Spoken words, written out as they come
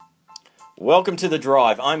Welcome to The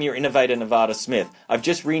Drive. I'm your innovator, Nevada Smith. I've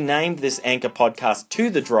just renamed this Anchor podcast to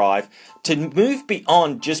The Drive to move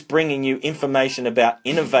beyond just bringing you information about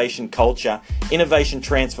innovation culture, innovation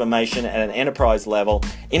transformation at an enterprise level,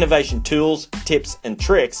 innovation tools, tips, and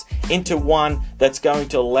tricks into one that's going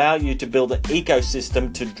to allow you to build an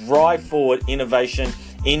ecosystem to drive forward innovation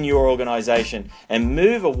in your organization and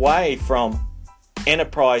move away from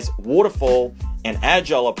enterprise waterfall and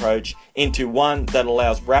agile approach into one that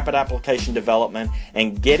allows rapid application development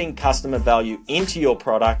and getting customer value into your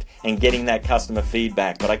product and getting that customer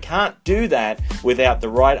feedback. But I can't do that without the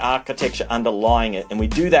right architecture underlying it, and we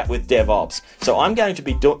do that with DevOps. So I'm going to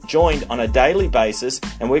be joined on a daily basis,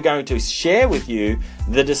 and we're going to share with you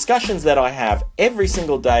the discussions that I have every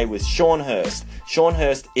single day with Sean Hurst. Sean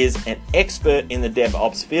Hurst is an expert in the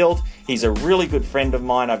DevOps field. He's a really good friend of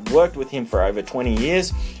mine. I've worked with him for over 20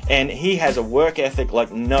 years, and he has a work ethic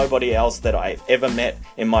like nobody else that I've ever met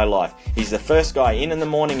in my life. He's the first guy in the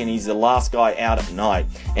morning and he's the last guy out at night.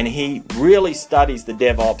 And he really studies the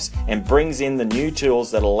DevOps and brings in the new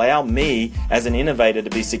tools that allow me as an innovator to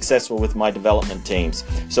be successful with my development teams.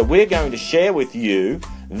 So we're going to share with you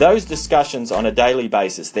those discussions on a daily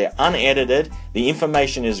basis. They're unedited. The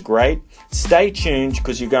information is great. Stay tuned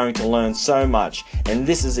because you're going to learn so much. And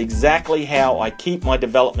this is exactly how I keep my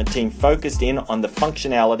development team focused in on the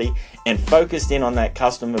functionality and focused in on that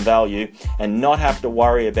customer value and not have to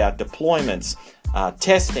worry about deployments,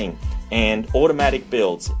 testing, and automatic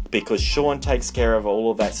builds because Sean takes care of all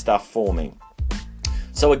of that stuff for me.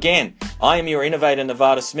 So again, I am your innovator,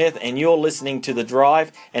 Nevada Smith, and you're listening to The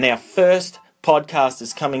Drive, and our first podcast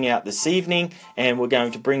is coming out this evening, and we're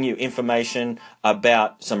going to bring you information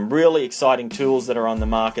about some really exciting tools that are on the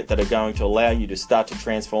market that are going to allow you to start to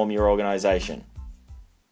transform your organization.